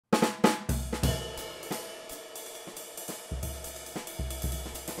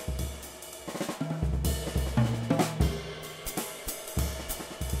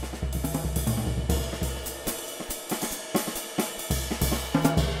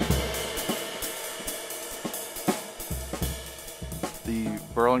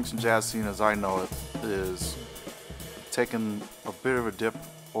Burlington jazz scene as I know it is taken a bit of a dip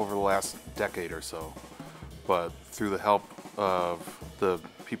over the last decade or so, but through the help of the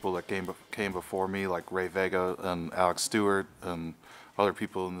people that came before me, like Ray Vega and Alex Stewart and other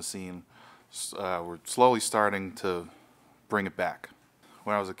people in the scene, we're slowly starting to bring it back.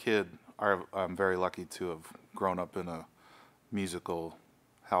 When I was a kid, I'm very lucky to have grown up in a musical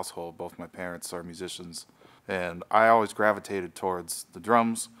household. Both my parents are musicians, and I always gravitated towards the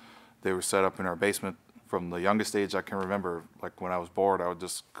drums. They were set up in our basement. From the youngest age I can remember, like when I was bored, I would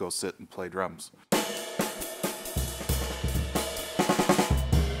just go sit and play drums.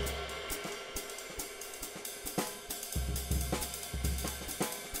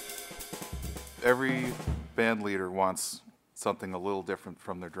 Every band leader wants something a little different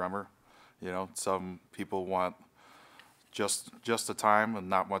from their drummer. You know, some people want just the time and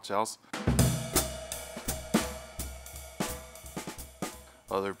not much else.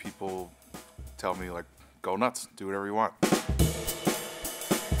 Other people tell me, like, go nuts, do whatever you want.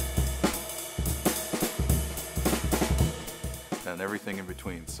 And everything in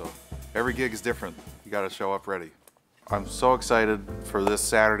between. So every gig is different. You got to show up ready. I'm so excited for this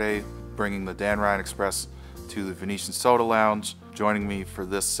Saturday, bringing the Dan Ryan Express to the Venetian Soda Lounge. Joining me for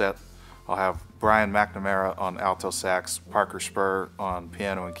this set, I'll have Brian McNamara on alto sax, Parker Spur on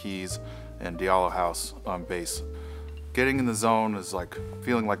piano and keys, and Diallo House on bass. Getting in the zone is like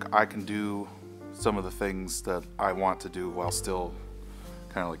feeling like I can do some of the things that I want to do while still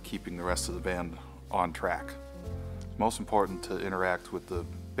kind of like keeping the rest of the band on track. It's most important to interact with the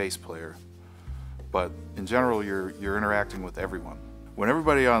bass player, but in general you're interacting with everyone. When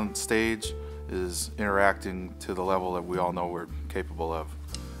everybody on stage is interacting to the level that we all know we're capable of,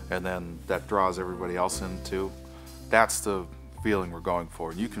 and then that draws everybody else in too, that's the feeling we're going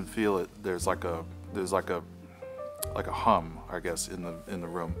for. And you can feel it. There's like a hum, I guess, in the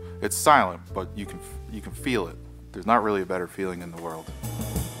room. It's silent, but you can feel it. There's not really a better feeling in the world.